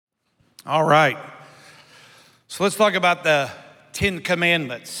All right. So let's talk about the 10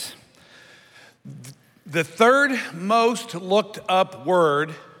 Commandments. The third most looked up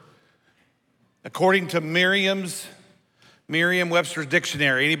word, according to Merriam-Webster's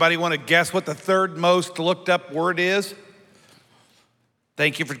dictionary. Anybody want to guess what the third most looked up word is?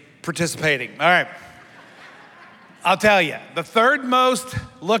 Thank you for participating. All right. I'll tell you, the third most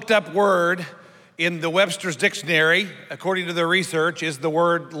looked up word in the Webster's dictionary, according to their research, is the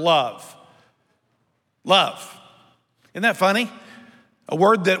word love. Love. Isn't that funny? A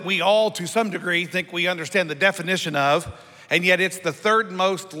word that we all, to some degree, think we understand the definition of, and yet it's the third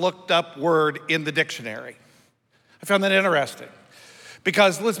most looked up word in the dictionary. I found that interesting.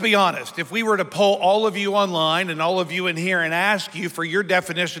 Because let's be honest, if we were to poll all of you online and all of you in here and ask you for your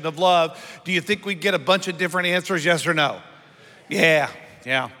definition of love, do you think we'd get a bunch of different answers, yes or no? Yeah.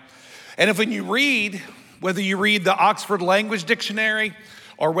 And if when you read, whether you read the Oxford Language Dictionary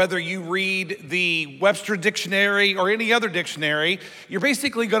or whether you read the Webster Dictionary or any other dictionary, you're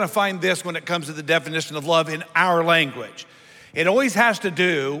basically gonna find this when it comes to the definition of love in our language. It always has to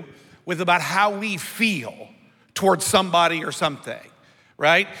do with about how we feel towards somebody or something.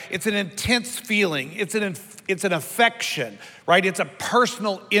 Right? It's an intense feeling. It's an affection, right? It's a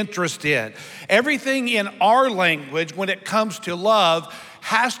personal interest in. Everything in our language when it comes to love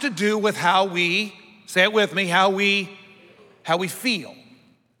has to do with how we, say it with me, how we feel.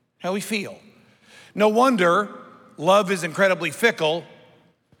 How we feel. No wonder love is incredibly fickle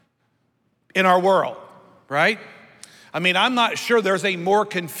in our world, right? I mean, I'm not sure there's a more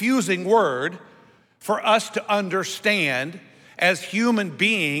confusing word for us to understand as human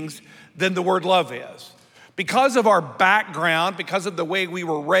beings than the word love is. Because of our background, because of the way we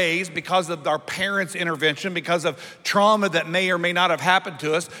were raised, because of our parents' intervention, because of trauma that may or may not have happened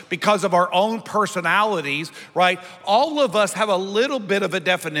to us, because of our own personalities, right? All of us have a little bit of a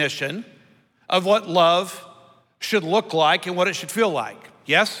definition of what love should look like and what it should feel like.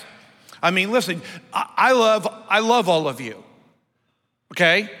 Yes? I mean, listen, I love all of you,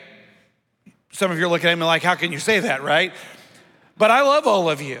 okay? Some of you are looking at me like, how can you say that, right? But I love all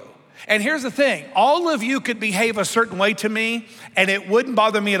of you. And here's the thing, all of you could behave a certain way to me and it wouldn't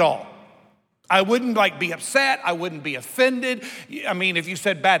bother me at all. I wouldn't be upset, I wouldn't be offended. I mean, if you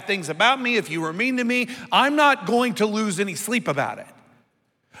said bad things about me, if you were mean to me, I'm not going to lose any sleep about it.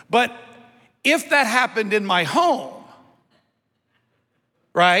 But if that happened in my home,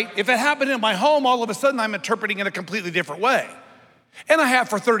 right? If it happened in my home, all of a sudden I'm interpreting it a completely different way. And I have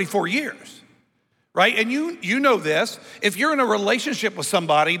for 34 years. Right? And you know this, if you're in a relationship with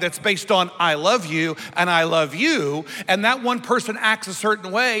somebody that's based on I love you and I love you, and that one person acts a certain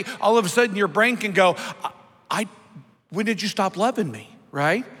way, all of a sudden your brain can go, when did you stop loving me,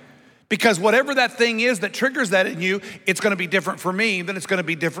 right? Because whatever that thing is that triggers that in you, it's gonna be different for me than it's gonna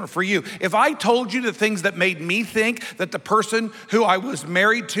be different for you. If I told you the things that made me think that the person who I was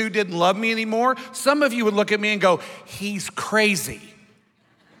married to didn't love me anymore, some of you would look at me and go, he's crazy.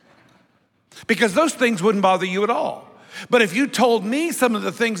 Because those things wouldn't bother you at all. But if you told me some of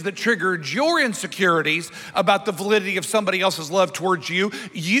the things that triggered your insecurities about the validity of somebody else's love towards you,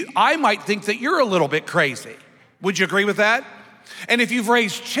 I might think that you're a little bit crazy. Would you agree with that? And if you've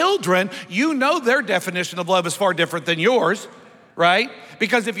raised children, you know their definition of love is far different than yours, right?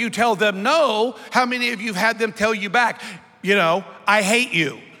 Because if you tell them no, how many of you have had them tell you back, I hate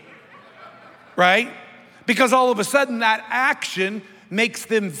you, right? Because all of a sudden that action makes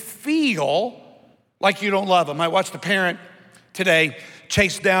them feel like you don't love them. I watched a parent today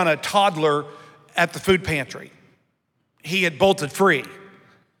chase down a toddler at the food pantry. He had bolted free.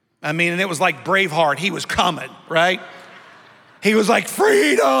 I mean, and it was like Braveheart, he was coming, right? He was like,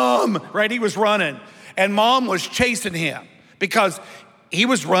 freedom, right? He was running. And mom was chasing him because he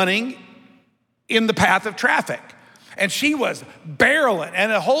was running in the path of traffic. And she was barreling.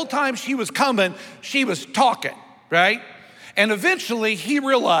 And the whole time she was coming, she was talking, right? And eventually he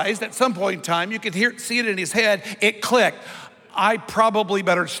realized at some point in time, you could see it in his head, it clicked. I probably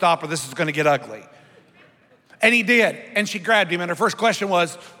better stop or this is gonna get ugly. And he did, and she grabbed him and her first question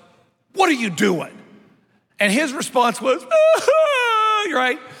was, what are you doing? And his response was,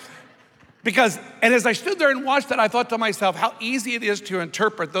 right? And as I stood there and watched that, I thought to myself, how easy it is to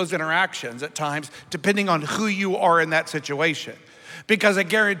interpret those interactions at times, depending on who you are in that situation. Because I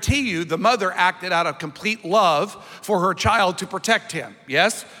guarantee you, the mother acted out of complete love for her child to protect him,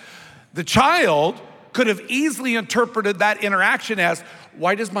 yes? The child could have easily interpreted that interaction as,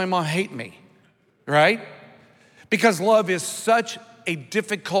 why does my mom hate me, right? Because love is such a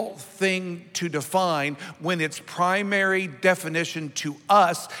difficult thing to define when its primary definition to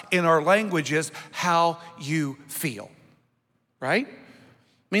us in our language is how you feel, right?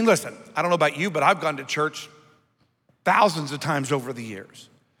 I mean, listen, I don't know about you, but I've gone to church thousands of times over the years.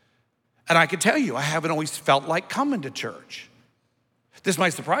 And I can tell you, I haven't always felt like coming to church. This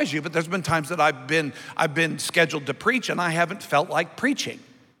might surprise you, but there's been times that I've been scheduled to preach and I haven't felt like preaching.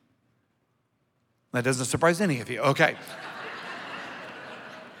 That doesn't surprise any of you, okay.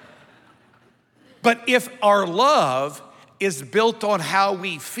 But if our love is built on how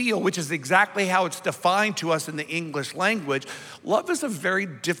we feel, which is exactly how it's defined to us in the English language, love is a very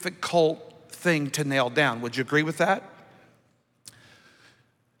difficult thing to nail down. Would you agree with that?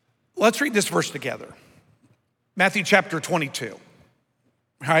 Let's read this verse together. Matthew chapter 22,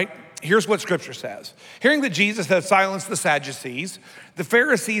 right? Here's what scripture says. Hearing that Jesus had silenced the Sadducees, the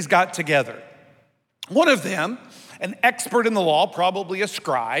Pharisees got together. One of them, an expert in the law, probably a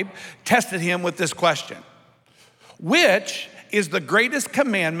scribe, tested him with this question. Which is the greatest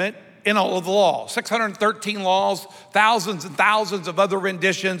commandment in all of the law? 613 laws, thousands and thousands of other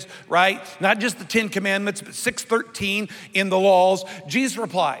renditions, right? Not just the 10 commandments, but 613 in the laws. Jesus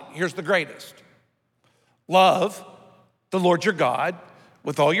replied, here's the greatest. Love the Lord your God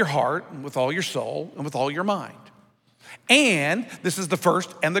with all your heart and with all your soul and with all your mind. And this is the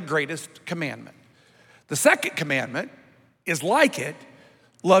first and the greatest commandment. The second commandment is like it,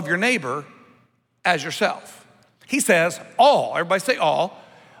 love your neighbor as yourself. He says all, everybody say all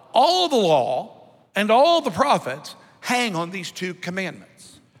the law and all the prophets hang on these two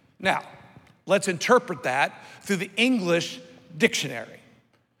commandments. Now, let's interpret that through the English dictionary.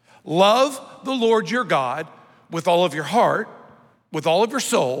 Love the Lord your God with all of your heart, with all of your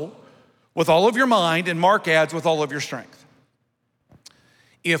soul, with all of your mind, and Mark adds, with all of your strength.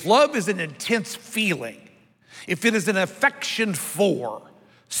 If love is an intense feeling, if it is an affection for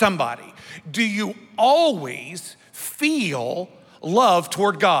somebody, do you always feel love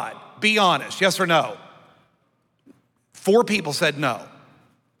toward God? Be honest, yes or no? 4 people said no.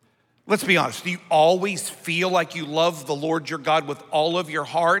 Let's be honest. Do you always feel like you love the Lord your God with all of your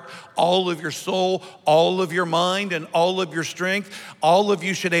heart, all of your soul, all of your mind, and all of your strength? All of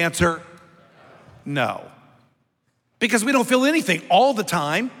you should answer no. Because we don't feel anything all the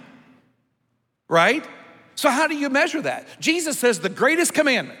time, right? So how do you measure that? Jesus says the greatest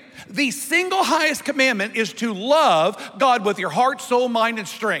commandment, the single highest commandment, is to love God with your heart, soul, mind, and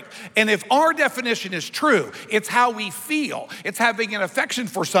strength. And if our definition is true, it's how we feel. It's having an affection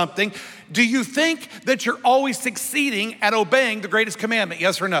for something. Do you think that you're always succeeding at obeying the greatest commandment?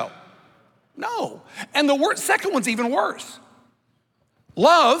 Yes or no? No. And the second one's even worse.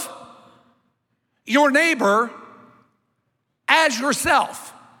 Love your neighbor as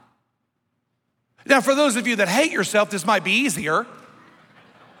yourself. Now, for those of you that hate yourself, this might be easier,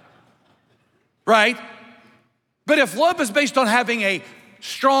 right? But if love is based on having a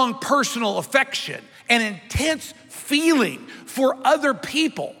strong personal affection, an intense feeling for other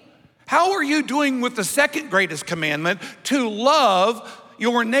people, how are you doing with the second greatest commandment, to love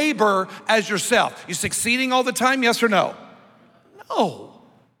your neighbor as yourself? You succeeding all the time, yes or no? No.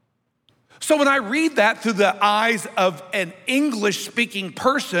 So when I read that through the eyes of an English-speaking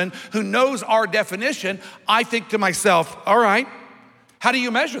person who knows our definition, I think to myself, all right, how do you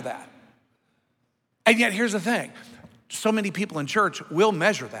measure that? And yet here's the thing. So many people in church will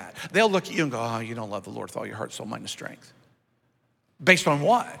measure that. They'll look at you and go, oh, you don't love the Lord with all your heart, soul, mind, and strength. Based on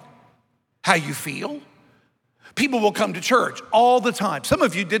what? How you feel? People will come to church all the time. Some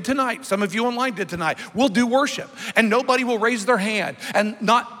of you did tonight. Some of you online did tonight. We'll do worship and nobody will raise their hand, and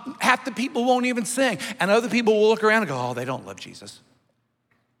not half the people won't even sing. And other people will look around and go, oh, they don't love Jesus.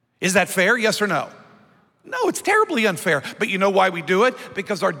 Is that fair? Yes or no? No, it's terribly unfair. But you know why we do it?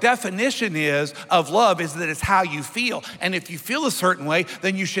 Because our definition of love is that it's how you feel. And if you feel a certain way,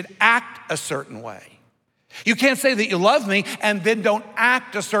 then you should act a certain way. You can't say that you love me and then don't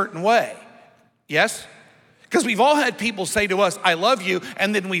act a certain way. Yes? Because we've all had people say to us, I love you,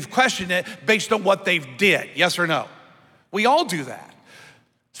 and then we've questioned it based on what they've did. Yes or no? We all do that.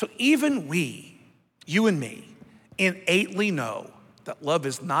 So even we, you and me, innately know that love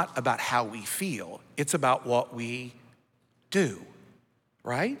is not about how we feel. It's about what we do,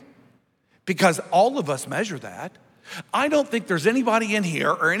 right? Because all of us measure that. I don't think there's anybody in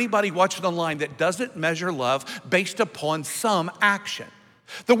here or anybody watching online that doesn't measure love based upon some action.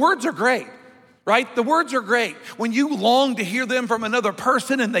 The words are great. Right? The words are great. When you long to hear them from another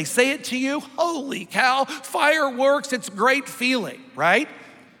person and they say it to you, holy cow, fireworks, it's a great feeling, right?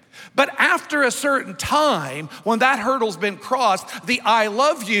 But after a certain time, when that hurdle's been crossed, the I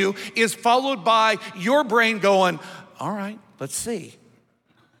love you is followed by your brain going, all right, let's see.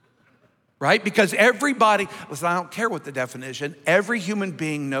 right? Because everybody, listen, I don't care what the definition, every human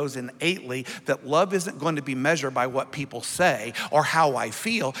being knows innately that love isn't going to be measured by what people say or how I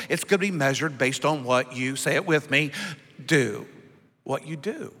feel. It's going to be measured based on what you, say it with me, do. What you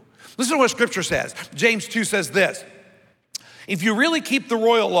do. Listen to what Scripture says. James 2 says this: if you really keep the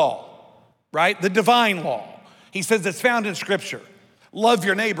royal law, right, the divine law, he says it's found in Scripture, love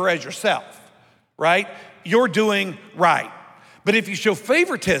your neighbor as yourself, right? You're doing right. But if you show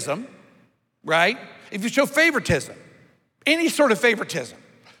favoritism, right? If you show favoritism, any sort of favoritism,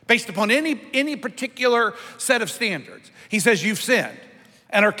 based upon any particular set of standards, he says you've sinned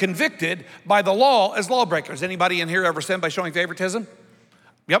and are convicted by the law as lawbreakers. Anybody in here ever sinned by showing favoritism?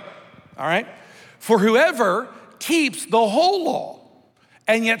 Yep, all right. For whoever keeps the whole law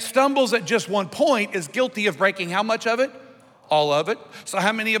and yet stumbles at just one point is guilty of breaking how much of it? All of it. So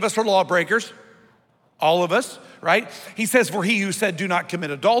how many of us are lawbreakers? All of us, right? He says, for he who said do not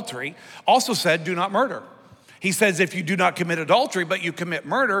commit adultery also said do not murder. He says if you do not commit adultery but you commit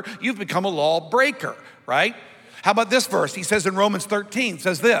murder, you've become a lawbreaker, right? How about this verse? He says in Romans 13,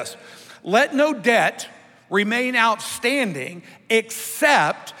 says this: let no debt remain outstanding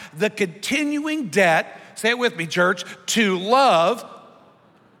except the continuing debt, say it with me, church, to love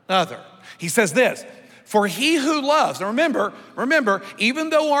another. He says this: for he who loves, and remember,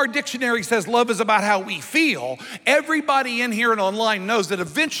 even though our dictionary says love is about how we feel, everybody in here and online knows that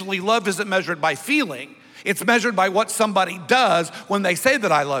eventually love isn't measured by feeling. It's measured by what somebody does when they say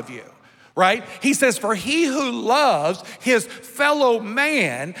that I love you, right? He says, for he who loves his fellow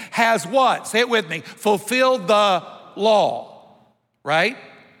man has what? Say it with me, fulfilled the law, right?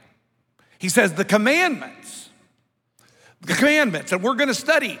 He says the commandments, and we're gonna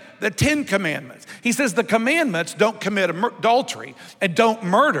study the 10 commandments. He says the commandments: don't commit adultery, and don't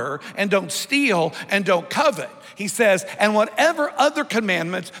murder, and don't steal, and don't covet. He says, and whatever other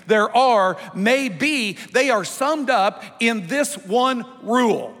commandments there are may be, they are summed up in this one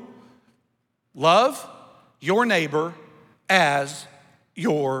rule: love your neighbor as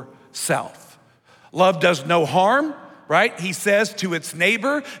yourself. Love does no harm, right? He says to its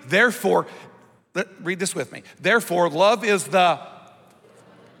neighbor, therefore, read this with me. Therefore, love is the...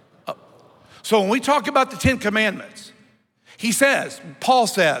 So when we talk about the 10 commandments, Paul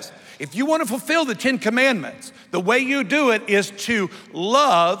says, if you want to fulfill the 10 commandments, the way you do it is to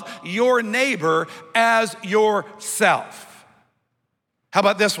love your neighbor as yourself. How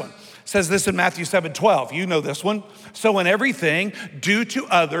about this one? It says this in Matthew 7:12. You know this one. So in everything, do to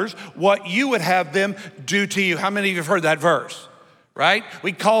others what you would have them do to you. How many of you have heard that verse? Right?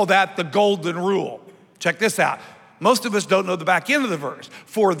 We call that the golden rule. Check this out. Most of us don't know the back end of the verse.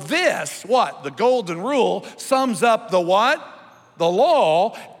 For this, what? The golden rule sums up the what? The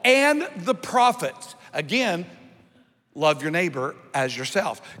law and the prophets. Again, love your neighbor as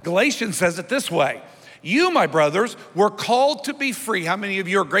yourself. Galatians says it this way: you, my brothers, were called to be free. How many of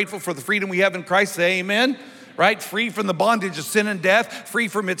you are grateful for the freedom we have in Christ? Say amen. Right? Free from the bondage of sin and death, free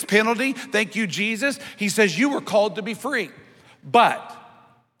from its penalty. Thank you, Jesus. He says you were called to be free. But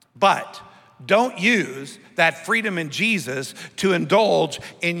don't use that freedom in Jesus to indulge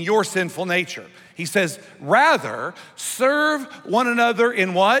in your sinful nature. He says, rather serve one another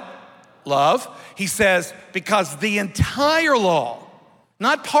in what? Love. He says, because the entire law,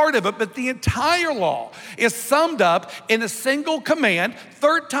 not part of it, but the entire law is summed up in a single command.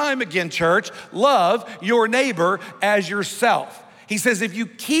 Third time again, church, love your neighbor as yourself. He says, if you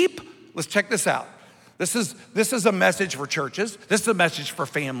keep, let's check this out. This is a message for churches. This is a message for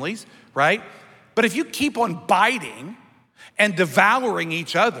families, right? But if you keep on biting and devouring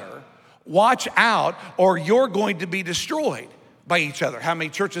each other, watch out, or you're going to be destroyed by each other. How many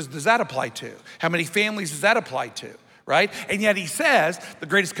churches does that apply to? How many families does that apply to? Right? And yet he says the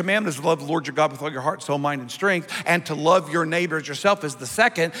greatest commandment is to love the Lord your God with all your heart, soul, mind, and strength, and to love your neighbor as yourself is the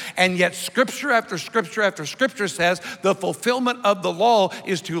second. And yet scripture after scripture after scripture says the fulfillment of the law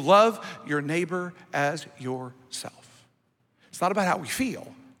is to love your neighbor as yourself. It's not about how we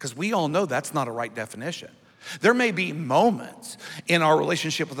feel, because we all know that's not a right definition. There may be moments in our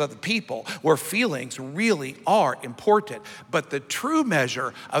relationship with other people where feelings really are important, but the true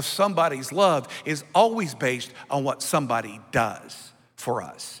measure of somebody's love is always based on what somebody does for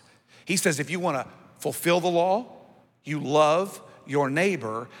us. He says if you want to fulfill the law, you love your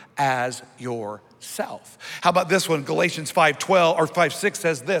neighbor as yourself. How about this one? Galatians 5:12 or 5:6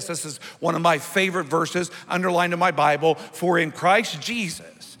 says this. This is one of my favorite verses underlined in my Bible. For in Christ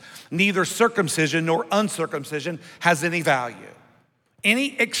Jesus, neither circumcision nor uncircumcision has any value.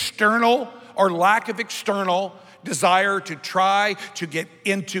 Any external or lack of external desire to try to get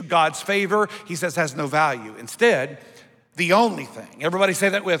into God's favor, he says, has no value. Instead, The only thing, everybody say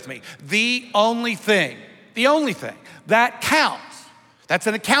that with me. The only thing that counts. That's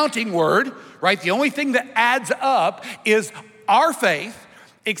an accounting word, right? The only thing that adds up is our faith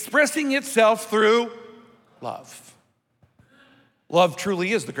expressing itself through love. Love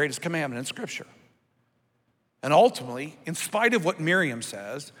truly is the greatest commandment in Scripture. And ultimately, in spite of what Miriam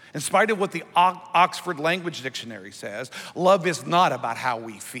says, in spite of what the Oxford Language Dictionary says, love is not about how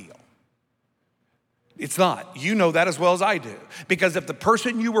we feel. It's not. You know that as well as I do. Because if the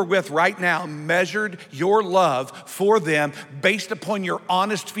person you were with right now measured your love for them based upon your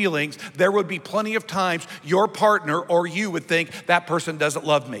honest feelings, there would be plenty of times your partner or you would think that person doesn't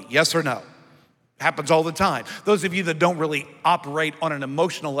love me. Yes or no? Happens all the time. Those of you that don't really operate on an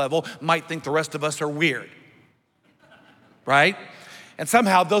emotional level might think the rest of us are weird. Right? And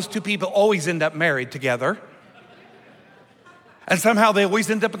somehow those two people always end up married together. And somehow they always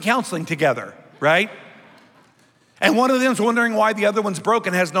end up in counseling together, right? And one of them's wondering why the other one's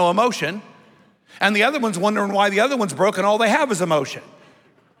broken, has no emotion. And the other one's wondering why the other one's broken, all they have is emotion.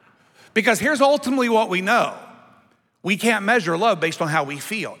 Because here's ultimately what we know. We can't measure love based on how we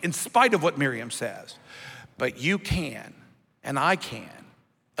feel, in spite of what Miriam says. But you can, and I can,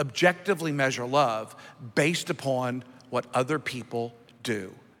 objectively measure love based upon what other people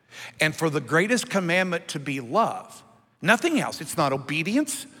do. And for the greatest commandment to be love, nothing else. It's not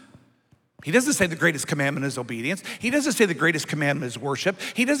obedience. He doesn't say the greatest commandment is obedience. He doesn't say the greatest commandment is worship.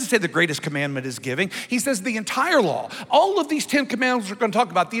 He doesn't say the greatest commandment is giving. He says the entire law. All of these 10 commandments we're going to talk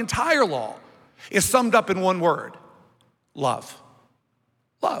about, the entire law is summed up in one word: love.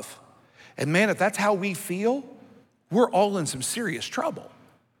 Love. And man, if that's how we feel, we're all in some serious trouble.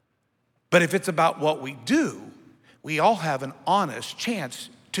 But if it's about what we do, we all have an honest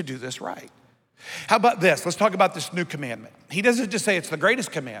chance to do this right. How about this? Let's talk about this new commandment. He doesn't just say it's the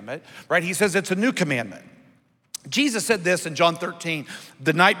greatest commandment, right? He says it's a new commandment. Jesus said this in John 13,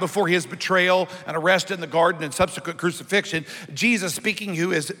 the night before his betrayal and arrest in the garden and subsequent crucifixion. Jesus, speaking to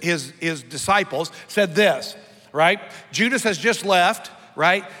his disciples, said this, right? Judas has just left,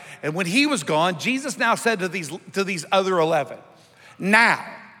 right? And when he was gone, Jesus now said to these other 11, now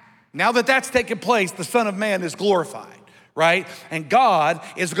that that's taken place, the Son of Man is glorified, right? And God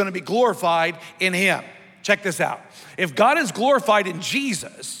is going to be glorified in him. Check this out. If God is glorified in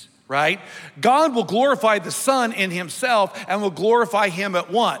Jesus, right, God will glorify the Son in himself and will glorify him at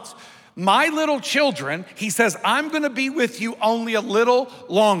once. My little children, he says, I'm going to be with you only a little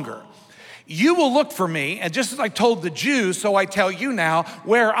longer. You will look for me, and just as I told the Jews, so I tell you now,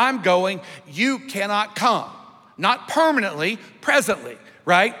 where I'm going, you cannot come. Not permanently, presently,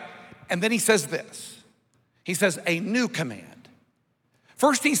 right? And then he says this. He says, a new command.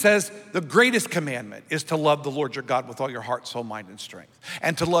 First, he says, the greatest commandment is to love the Lord your God with all your heart, soul, mind, and strength.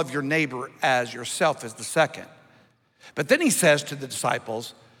 And to love your neighbor as yourself is the second. But then he says to the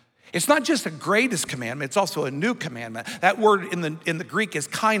disciples, it's not just the greatest commandment, it's also a new commandment. That word in the Greek is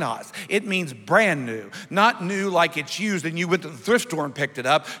kainos. It means brand new, not new like it's used and you went to the thrift store and picked it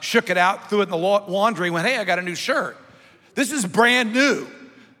up, shook it out, threw it in the laundry and went, hey, I got a new shirt. This is brand new.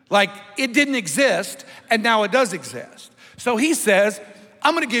 Like it didn't exist and now it does exist. So he says,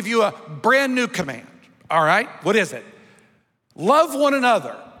 I'm gonna give you a brand new command, all right? What is it? Love one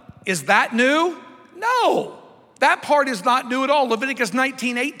another. Is that new? No, that part is not new at all. Leviticus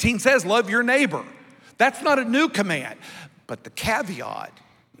 19:18 says, love your neighbor. That's not a new command, but the caveat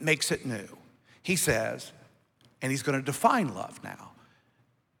makes it new. He says, and he's gonna define love now,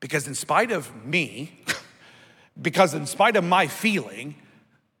 because in spite of me, because in spite of my feeling,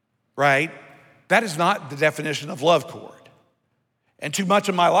 right, that is not the definition of love cord. And too much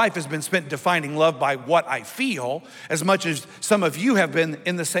of my life has been spent defining love by what I feel, as much as some of you have been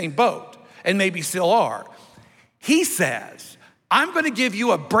in the same boat and maybe still are. He says, I'm gonna give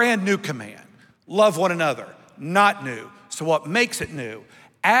you a brand new command. Love one another, not new. So what makes it new?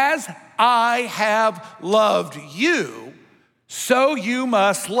 As I have loved you, so you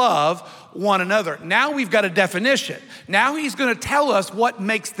must love one another. Now we've got a definition. Now he's gonna tell us what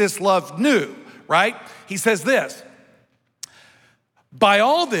makes this love new, right? He says this, by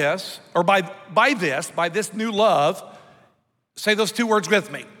all this, or by this new love, say those two words with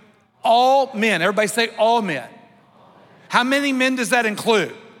me. All men, everybody say all men. How many men does that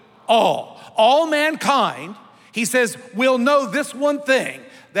include? All mankind, he says, will know this one thing,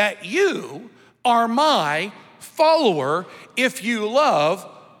 that you are my follower if you love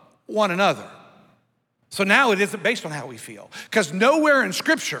one another. So now it isn't based on how we feel, because nowhere in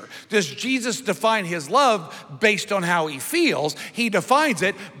Scripture does Jesus define his love based on how he feels. He defines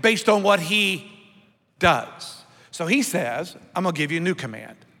it based on what he does. So he says, I'm gonna give you a new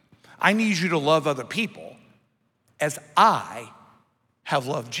command. I need you to love other people as I have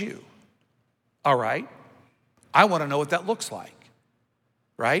loved you. All right? I want to know what that looks like,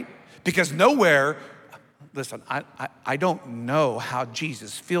 right? Because nowhere, listen, I don't know how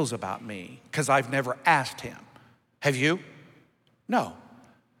Jesus feels about me because I've never asked him. Have you? No.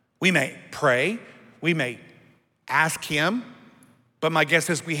 We may pray, we may ask him, but my guess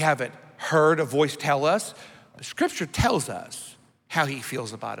is we haven't heard a voice tell us. The scripture tells us how he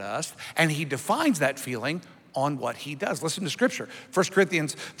feels about us, and he defines that feeling on what he does. Listen to scripture. 1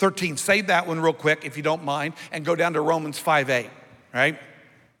 Corinthians 13, save that one real quick if you don't mind, and go down to Romans 5:8, right?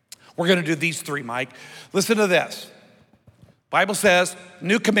 We're gonna do these three, Mike. Listen to this. Bible says,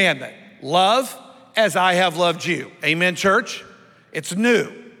 new commandment, love as I have loved you. Amen, church? It's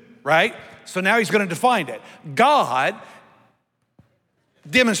new, right? So now he's gonna define it. God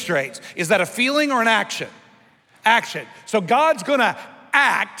demonstrates. Is that a feeling or an action? Action. So God's gonna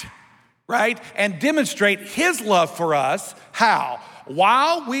act, right, and demonstrate his love for us. How?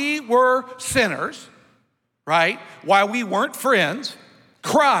 While we were sinners, right, while we weren't friends,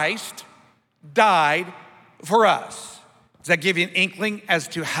 Christ died for us. Does that give you an inkling as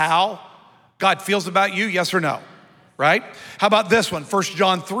to how God feels about you? Yes or no? Right? How about this one? 1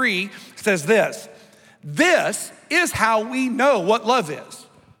 John 3 says this. This is how we know what love is,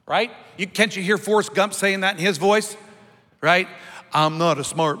 right? Can't you hear Forrest Gump saying that in his voice, right? I'm not a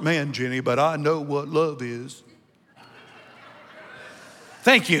smart man, Jenny, but I know what love is.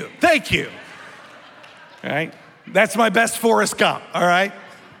 Thank you, all right? That's my best Forrest Gump, all right?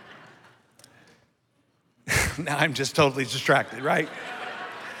 Now I'm just totally distracted, right?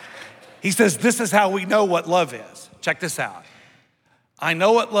 He says, this is how we know what love is. Check this out. I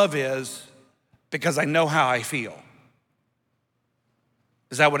know what love is because I know how I feel.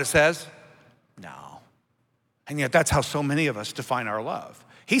 Is that what it says? No. And yet that's how so many of us define our love.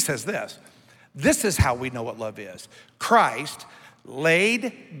 He says this is how we know what love is. Christ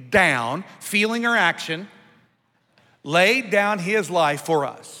laid down, feeling or action, laid down his life for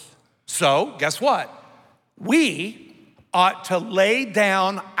us. So guess what? We ought to lay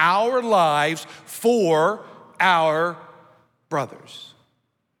down our lives for our brothers.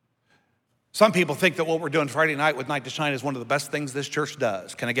 Some people think that what we're doing Friday night with Night to Shine is one of the best things this church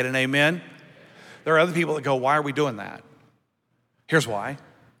does. Can I get an amen? There are other people that go, why are we doing that? Here's why.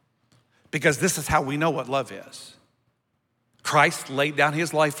 Because this is how we know what love is. Christ laid down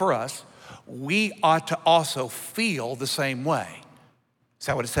his life for us. We ought to also feel the same way. Is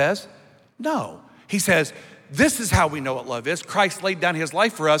that what it says? No. He says, this is how we know what love is. Christ laid down his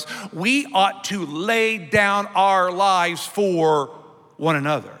life for us. We ought to lay down our lives for one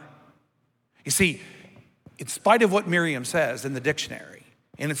another. You see, in spite of what Miriam says in the dictionary,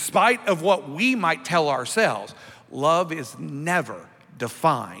 and in spite of what we might tell ourselves, love is never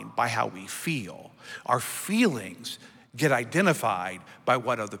defined by how we feel. Our feelings get identified by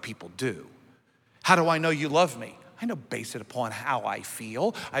what other people do. How do I know you love me? I don't base it upon how I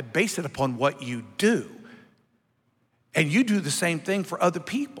feel. I base it upon what you do. And you do the same thing for other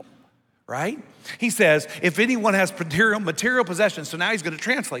people, right? He says, if anyone has material possessions, so now he's going to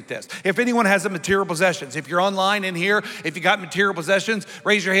translate this. If anyone has a material possessions, if you're online in here, if you got material possessions,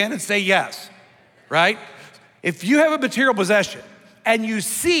 raise your hand and say yes, right? If you have a material possession and you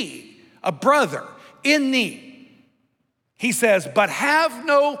see a brother in need, he says, but have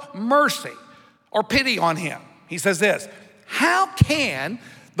no mercy or pity on him. He says this, how can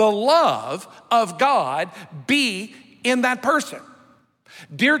the love of God be in that person?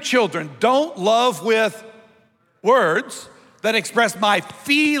 Dear children, don't love with words that express my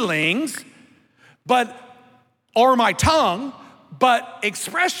feelings, or my tongue, but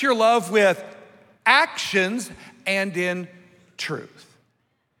express your love with actions and in truth.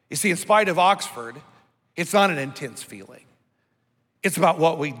 You see, in spite of Oxford, it's not an intense feeling. It's about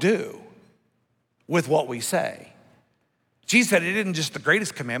what we do with what we say. Jesus said it isn't just the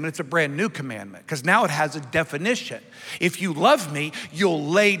greatest commandment, it's a brand new commandment because now it has a definition. If you love me, you'll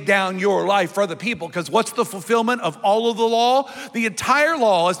lay down your life for other people because what's the fulfillment of all of the law? The entire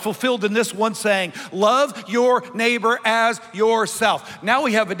law is fulfilled in this one saying, love your neighbor as yourself. Now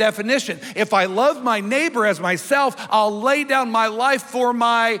we have a definition. If I love my neighbor as myself, I'll lay down my life for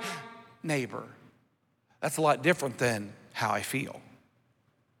my neighbor. That's a lot different than how I feel.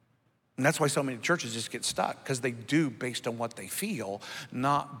 And that's why so many churches just get stuck because they do based on what they feel,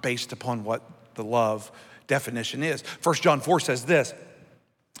 not based upon what the love definition is. 1 John 4 says this.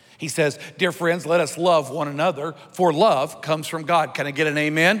 He says, dear friends, let us love one another, for love comes from God. Can I get an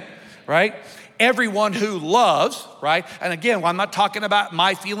amen? Right? everyone who loves, right? And again, I'm not talking about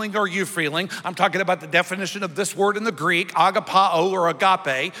my feeling or you feeling. I'm talking about the definition of this word in the Greek, agapao or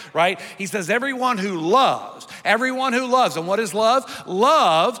agape, right? He says everyone who loves. And what is love?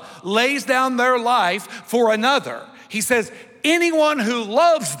 Love lays down their life for another. He says anyone who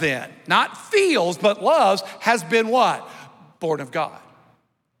loves then, not feels, but loves, has been what? Born of God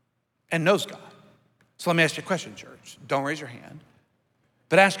and knows God. So let me ask you a question, church. Don't raise your hand,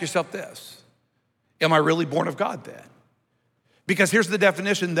 but ask yourself this. Am I really born of God then? Because here's the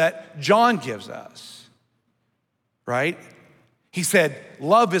definition that John gives us, right? He said,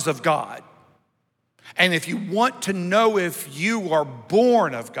 love is of God. And if you want to know if you are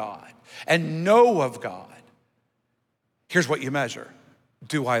born of God and know of God, here's what you measure.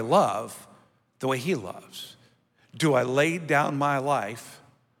 Do I love the way he loves? Do I lay down my life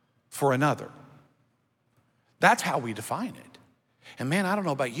for another? That's how we define it. And man, I don't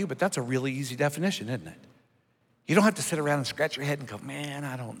know about you, but that's a really easy definition, isn't it? You don't have to sit around and scratch your head and go, man,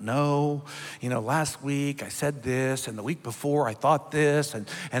 I don't know. Last week I said this, and the week before I thought this, and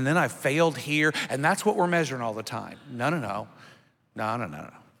then I failed here. And that's what we're measuring all the time. No.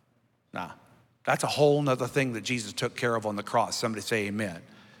 That's a whole nother thing that Jesus took care of on the cross. Somebody say amen.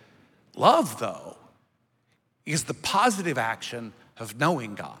 Love, though, is the positive action of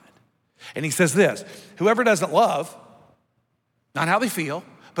knowing God. And he says this, whoever doesn't love, not how they feel,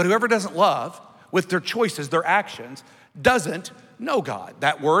 but whoever doesn't love with their choices, their actions, doesn't know God.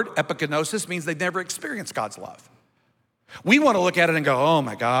 That word, epigenosis, means they've never experienced God's love. We want to look at it and go, oh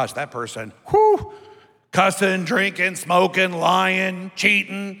my gosh, that person, cussing, drinking, smoking, lying,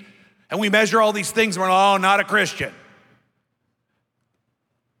 cheating. And we measure all these things and we're, oh, not a Christian.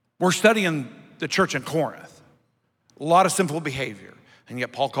 We're studying the church in Corinth. A lot of sinful behavior. And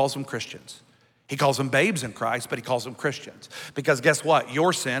yet Paul calls them Christians. He calls them babes in Christ, but he calls them Christians. Because guess what?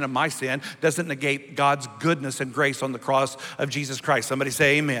 Your sin and my sin doesn't negate God's goodness and grace on the cross of Jesus Christ. Somebody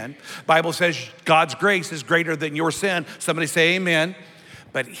say amen. Bible says God's grace is greater than your sin. Somebody say amen.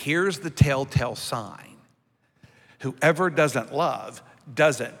 But here's the telltale sign. Whoever doesn't love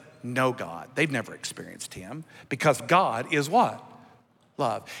doesn't know God. They've never experienced him because God is what?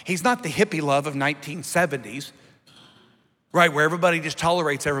 Love. He's not the hippie love of 1970s. Right, where everybody just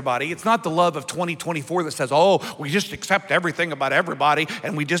tolerates everybody. It's not the love of 2024 that says, oh, we just accept everything about everybody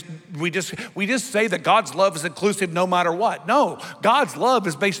and we just say that God's love is inclusive no matter what. No, God's love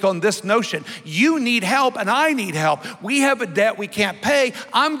is based on this notion. You need help and I need help. We have a debt we can't pay.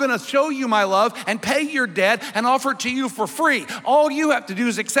 I'm gonna show you my love and pay your debt and offer it to you for free. All you have to do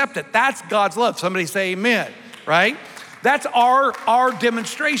is accept it. That's God's love. Somebody say amen, right? That's our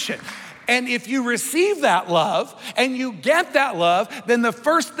demonstration. And if you receive that love and you get that love, then the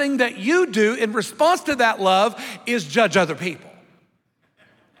first thing that you do in response to that love is judge other people.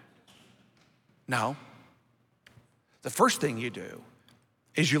 No. The first thing you do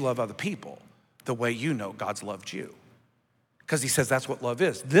is you love other people the way you know God's loved you. Because he says that's what love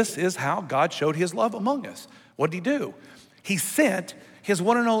is. This is how God showed his love among us. What did he do? He sent his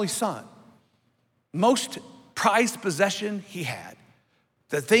one and only son, most prized possession he had.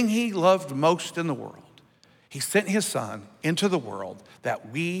 The thing he loved most in the world, he sent his son into the world that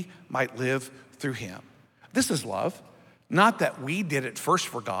we might live through him. This is love. Not that we did it first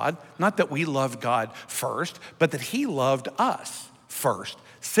for God, not that we loved God first, but that he loved us first,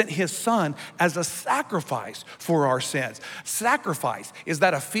 sent his son as a sacrifice for our sins. Sacrifice, is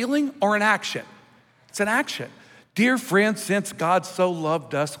that a feeling or an action? It's an action. Dear friends, since God so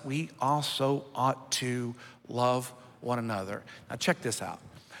loved us, we also ought to love one another. Now check this out.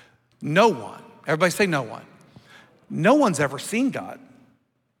 No one, everybody say no one. No one's ever seen God.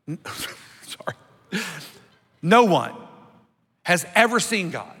 Sorry. No one has ever seen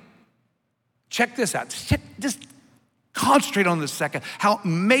God. Check this out. Just concentrate on this second, how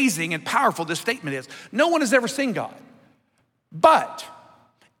amazing and powerful this statement is. No one has ever seen God. But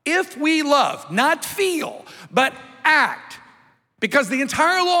if we love, not feel, but act, because the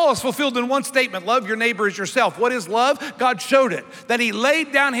entire law is fulfilled in one statement, love your neighbor as yourself. What is love? God showed it, that he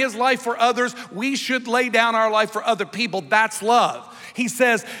laid down his life for others. We should lay down our life for other people. That's love. He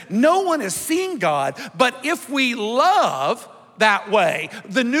says, no one has seen God, but if we love that way,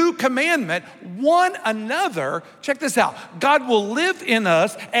 the new commandment, one another, check this out, God will live in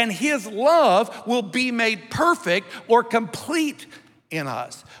us and his love will be made perfect or complete in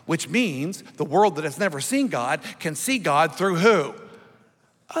us, which means the world that has never seen God can see God through who?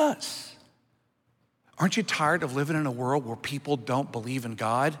 Us. Aren't you tired of living in a world where people don't believe in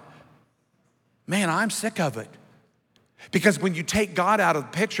God? Man, I'm sick of it. Because when you take God out of the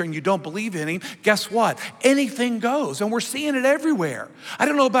picture and you don't believe in him, guess what? Anything goes, and we're seeing it everywhere. I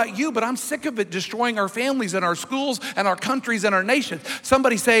don't know about you, but I'm sick of it destroying our families and our schools and our countries and our nations.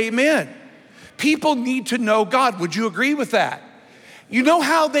 Somebody say amen. People need to know God. Would you agree with that? You know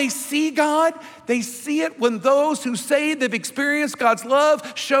how they see God? They see it when those who say they've experienced God's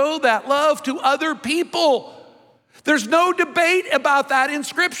love show that love to other people. There's no debate about that in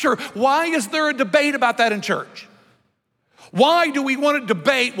Scripture. Why is there a debate about that in church? Why do we want to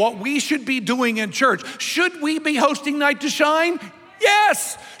debate what we should be doing in church? Should we be hosting Night to Shine?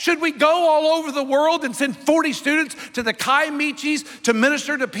 Yes. Should we go all over the world and send 40 students to the Kai Michis to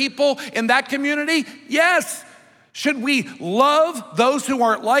minister to people in that community? Yes. Should we love those who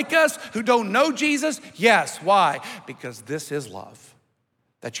aren't like us, who don't know Jesus? Yes. Why? Because this is love,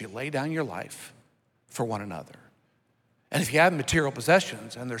 that you lay down your life for one another. And if you have material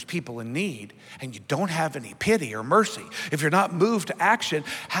possessions and there's people in need and you don't have any pity or mercy, if you're not moved to action,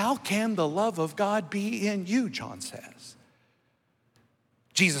 how can the love of God be in you, John says?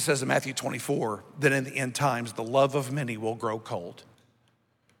 Jesus says in Matthew 24 that in the end times, the love of many will grow cold.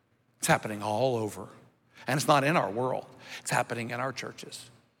 It's happening all over. And it's not in our world. It's happening in our churches.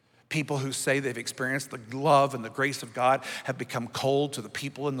 People who say they've experienced the love and the grace of God have become cold to the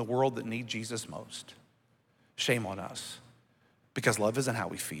people in the world that need Jesus most. Shame on us, because love isn't how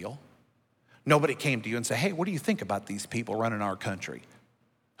we feel. Nobody came to you and said, hey, what do you think about these people running our country?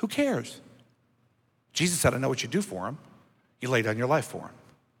 Who cares? Jesus said, I know what you do for them. You lay down your life for them.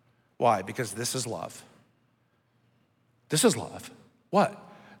 Why? Because this is love. This is love. What?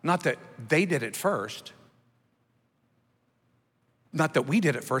 Not that they did it first. Not that we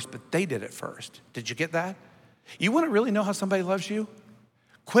did it first, but they did it first. Did you get that? You want to really know how somebody loves you?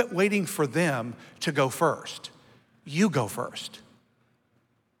 Quit waiting for them to go first. You go first.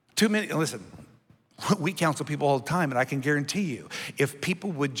 Listen, we counsel people all the time, and I can guarantee you, if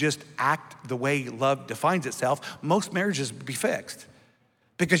people would just act the way love defines itself, most marriages would be fixed.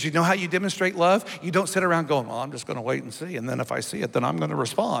 Because you know how you demonstrate love? You don't sit around going, well, I'm just gonna wait and see, and then if I see it, then I'm gonna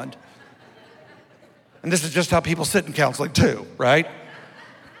respond. And this is just how people sit in counseling too, right?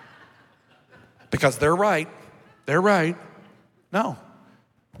 Because they're right. They're right. No,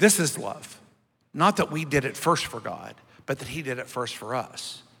 this is love. Not that we did it first for God, but that he did it first for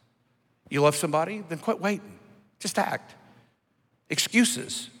us. You love somebody? Then quit waiting. Just act.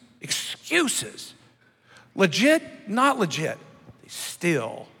 Excuses. Legit, not legit. They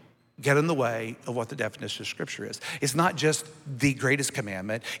still get in the way of what the definition of Scripture is. It's not just the greatest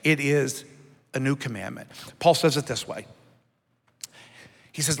commandment. It is a new commandment. Paul says it this way.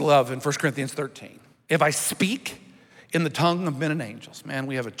 He says, love in 1 Corinthians 13. If I speak in the tongue of men and angels, man,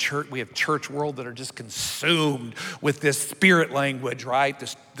 we have church world that are just consumed with this spirit language, right?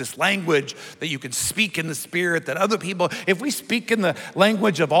 This language that you can speak in the spirit, that other people, if we speak in the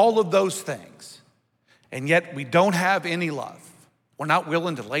language of all of those things, and yet we don't have any love, we're not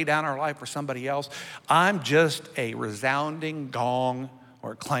willing to lay down our life for somebody else, I'm just a resounding gong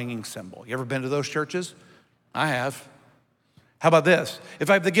or a clanging cymbal. You ever been to those churches? I have. How about this? If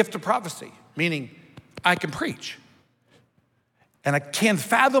I have the gift of prophecy, meaning I can preach, and I can't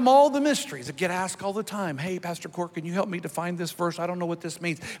fathom all the mysteries. I get asked all the time, hey, Pastor Cork, can you help me define this verse? I don't know what this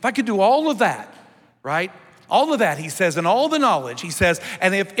means. If I could do all of that, right? All of that, he says, and all the knowledge, he says,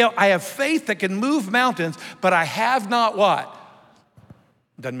 and if I have faith that can move mountains, but I have not what?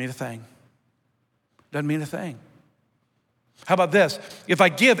 Doesn't mean a thing. Doesn't mean a thing. How about this? If I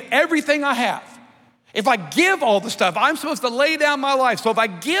give everything I have, if I give all the stuff, I'm supposed to lay down my life. So if I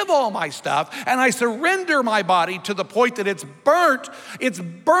give all my stuff and I surrender my body to the point that it's burnt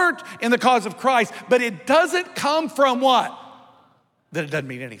in the cause of Christ, but it doesn't come from what? That it doesn't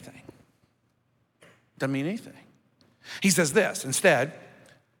mean anything. Doesn't mean anything. He says this, instead,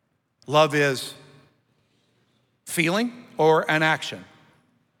 love is feeling or an action.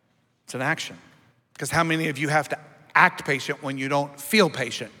 It's an action. Because how many of you have to act patient when you don't feel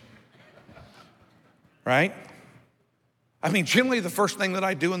patient? Right? I mean, generally the first thing that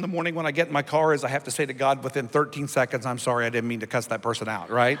I do in the morning when I get in my car is I have to say to God within 13 seconds, I'm sorry, I didn't mean to cuss that person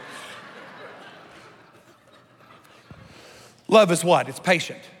out, right? Love is what? It's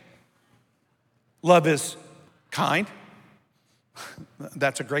patient. Love is kind.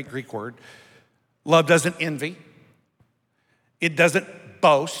 That's a great Greek word. Love doesn't envy. It doesn't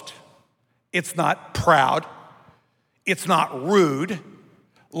boast. It's not proud. It's not rude.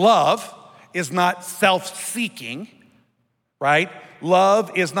 Love is not self-seeking, right?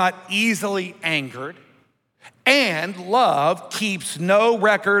 Love is not easily angered. And love keeps no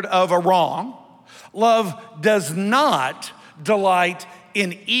record of a wrong. Love does not delight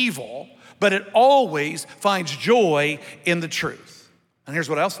in evil, but it always finds joy in the truth. And here's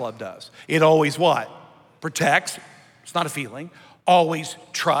what else love does. It always what? Protects. It's not a feeling. Always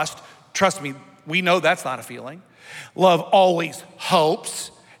trust. Trust me, we know that's not a feeling. Love always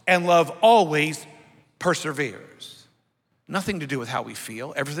hopes, and love always perseveres. Nothing to do with how we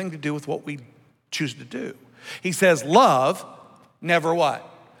feel, everything to do with what we choose to do. He says love never what?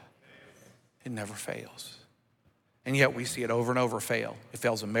 It never fails. And yet we see it over and over fail. It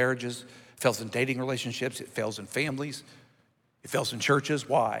fails in marriages, it fails in dating relationships, it fails in families, it fails in churches.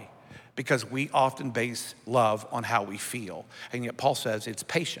 Why? Because we often base love on how we feel. And yet Paul says it's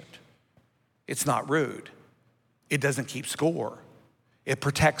patient. It's not rude. It doesn't keep score. It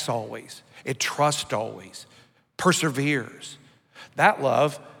protects always. It trusts always. Perseveres. That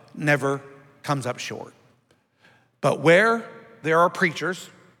love never comes up short. But where there are preachers,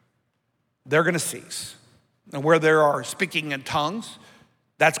 they're gonna cease. And where there are speaking in tongues,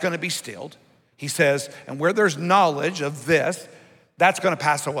 that's gonna be stilled. He says, and where there's knowledge of this, that's gonna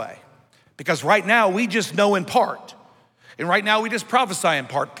pass away. Because right now we just know in part. And right now we just prophesy in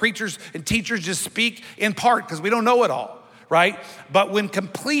part. Preachers and teachers just speak in part because we don't know it all, right? But when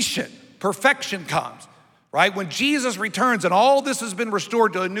completion, perfection comes, right? When Jesus returns and all this has been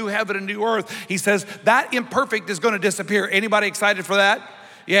restored to a new heaven and new earth, he says that imperfect is gonna disappear. Anybody excited for that?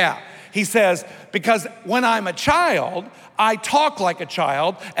 Yeah. He says, because when I'm a child, I talk like a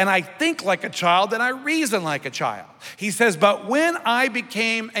child, and I think like a child, and I reason like a child. He says, but when I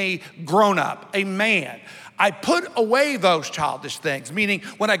became a grown-up, a man, I put away those childish things, meaning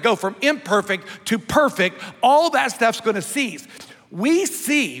when I go from imperfect to perfect, all that stuff's gonna cease. We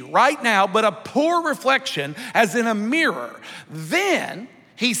see right now but a poor reflection as in a mirror. Then,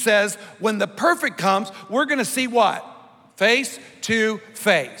 he says, when the perfect comes, we're gonna see what? Face to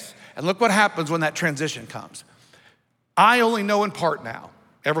face. And look what happens when that transition comes. I only know in part now.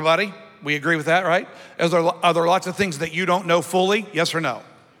 Everybody, we agree with that, right? Are there lots of things that you don't know fully? Yes or no,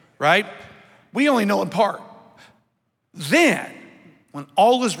 right? We only know in part. Then, when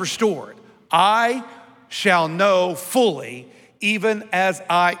all is restored, I shall know fully, even as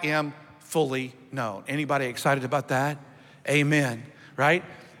I am fully known. Anybody excited about that? Amen, right?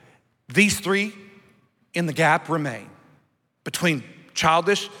 These three in the gap remain between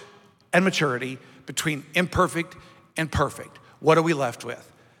childish and maturity, between imperfect and perfect. What are we left with?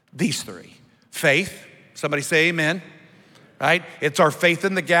 These three. Faith, somebody say amen, right? It's our faith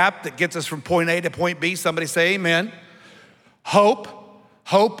in the gap that gets us from point A to point B. Somebody say amen. Hope.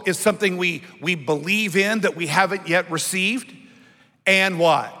 Hope is something we believe in that we haven't yet received. And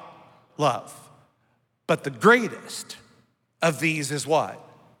what? Love. But the greatest of these is what?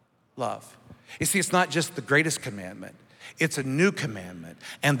 Love. You see, it's not just the greatest commandment. It's a new commandment.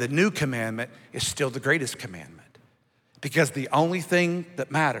 And the new commandment is still the greatest commandment. Because the only thing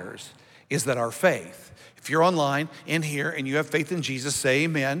that matters is that our faith, if you're online, in here, and you have faith in Jesus, say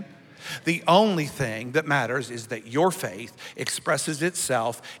amen. The only thing that matters is that your faith expresses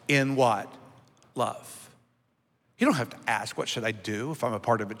itself in what? Love. You don't have to ask, what should I do if I'm a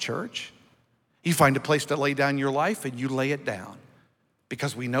part of a church? You find a place to lay down your life and you lay it down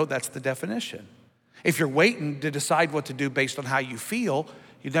because we know that's the definition. If you're waiting to decide what to do based on how you feel,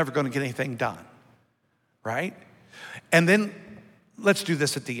 you're never gonna get anything done, right? And then let's do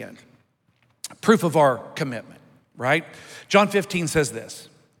this at the end. Proof of our commitment, right? John 15 says this.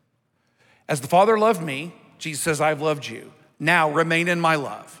 As the Father loved me, Jesus says, I've loved you. Now remain in my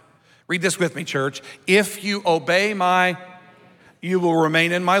love. Read this with me, church. If you obey you will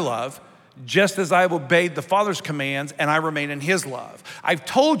remain in my love, just as I have obeyed the Father's commands and I remain in his love. I've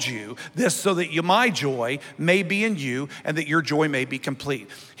told you this so that my joy may be in you and that your joy may be complete.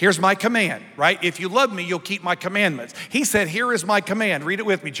 Here's my command, right? If you love me, you'll keep my commandments. He said, here is my command. Read it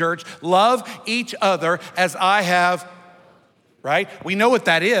with me, church. Love each other as I have, right? We know what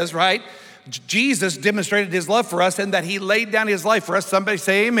that is, right? Jesus demonstrated his love for us and that he laid down his life for us. Somebody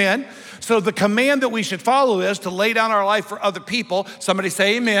say amen. So the command that we should follow is to lay down our life for other people. Somebody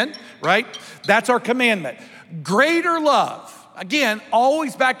say amen, right? That's our commandment. Greater love. Again,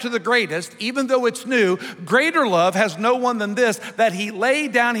 always back to the greatest, even though it's new, greater love has no one than this, that he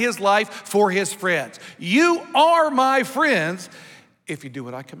laid down his life for his friends. You are my friends if you do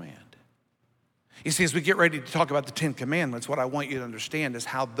what I command. You see, as we get ready to talk about the 10 commandments, what I want you to understand is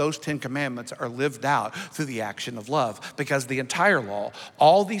how those 10 commandments are lived out through the action of love. Because the entire law,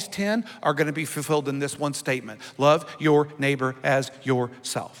 all these 10 are gonna be fulfilled in this one statement. Love your neighbor as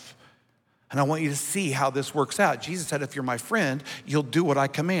yourself. And I want you to see how this works out. Jesus said, if you're my friend, you'll do what I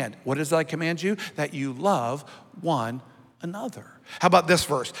command. What does I command you? That you love one another. How about this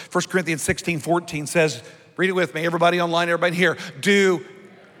verse? 1 Corinthians 16:14 says, read it with me, everybody online, everybody here. Do, 1 Corinthians 16:14 says, read it with me, everybody online, everybody here. Do, 1 Corinthians 16:14 says, read it with me, everybody online, everybody here. Do, 1 Corinthians 16:14 says, read it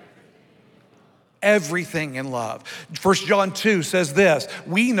with me, everybody online, everybody here. Do everything in love. 1 John 2 says this,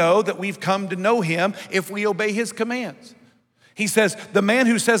 we know that we've come to know him if we obey his commands. He says, the man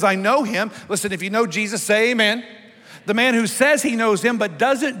who says, I know him, listen, if you know Jesus, say amen. The man who says he knows him but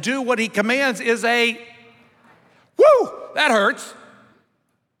doesn't do what he commands is a, woo, that hurts.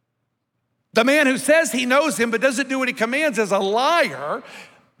 The man who says he knows him but doesn't do what he commands is a liar.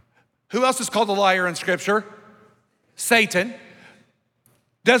 Who else is called a liar in Scripture? Satan.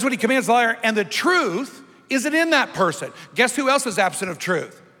 Does what he commands, a liar, and the truth isn't in that person. Guess who else is absent of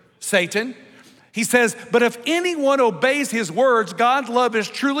truth? Satan. He says, but if anyone obeys his words, God's love is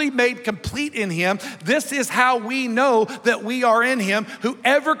truly made complete in him. This is how we know that we are in him.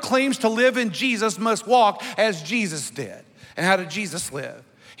 Whoever claims to live in Jesus must walk as Jesus did. And how did Jesus live?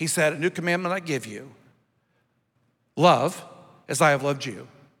 He said, a new commandment I give you. Love as I have loved you.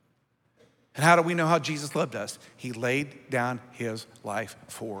 And how do we know how Jesus loved us? He laid down his life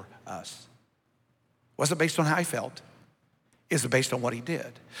for us. Wasn't based on how he felt. Is based on what he did.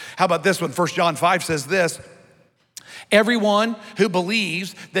 How about this one? 1 John 5 says this, everyone who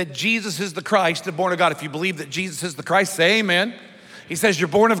believes that Jesus is the Christ is born of God. If you believe that Jesus is the Christ, say amen. He says you're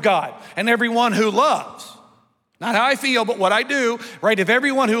born of God. And everyone who loves, not how I feel, but what I do, right? If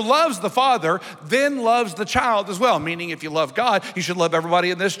everyone who loves the Father then loves the child as well, meaning if you love God, you should love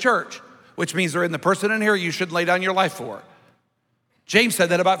everybody in this church, which means they're in the person in here you should lay down your life for. James said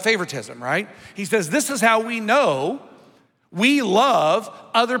that about favoritism, right? He says, this is how we know we love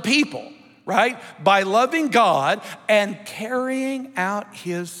other people, right? By loving God and carrying out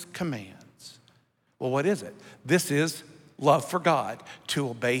his commands. Well, what is it? This is love for God, to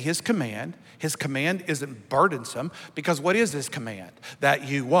obey his command. His command isn't burdensome because what is his command? That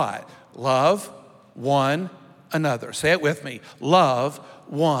you what? Love one another. Say it with me. Love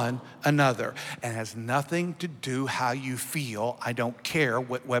one another. And it has nothing to do how you feel. I don't care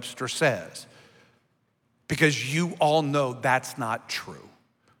what Webster says. Because you all know that's not true,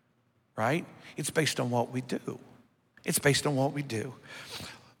 right? It's based on what we do. It's based on what we do.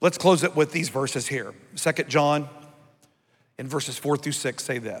 Let's close it with these verses here. 2 John in verses 4 through 6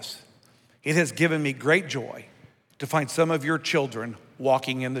 say this. It has given me great joy to find some of your children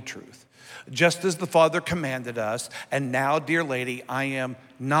walking in the truth, just as the Father commanded us. And now, dear lady, I am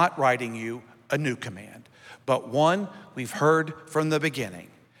not writing you a new command, but one we've heard from the beginning.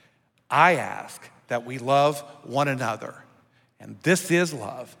 I ask that we love one another. And this is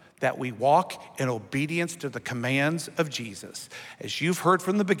love, that we walk in obedience to the commands of Jesus. As you've heard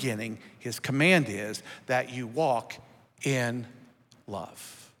from the beginning, his command is that you walk in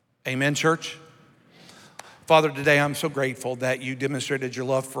love. Amen, church? Father, today I'm so grateful that you demonstrated your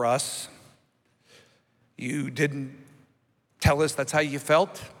love for us. You didn't tell us that's how you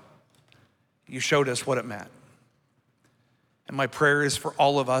felt. You showed us what it meant. And my prayer is for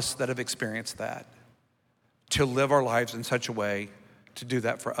all of us that have experienced that, to live our lives in such a way to do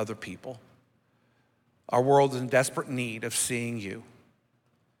that for other people. Our world is in desperate need of seeing you.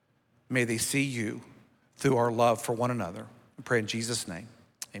 May they see you through our love for one another. I pray in Jesus' name,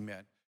 amen.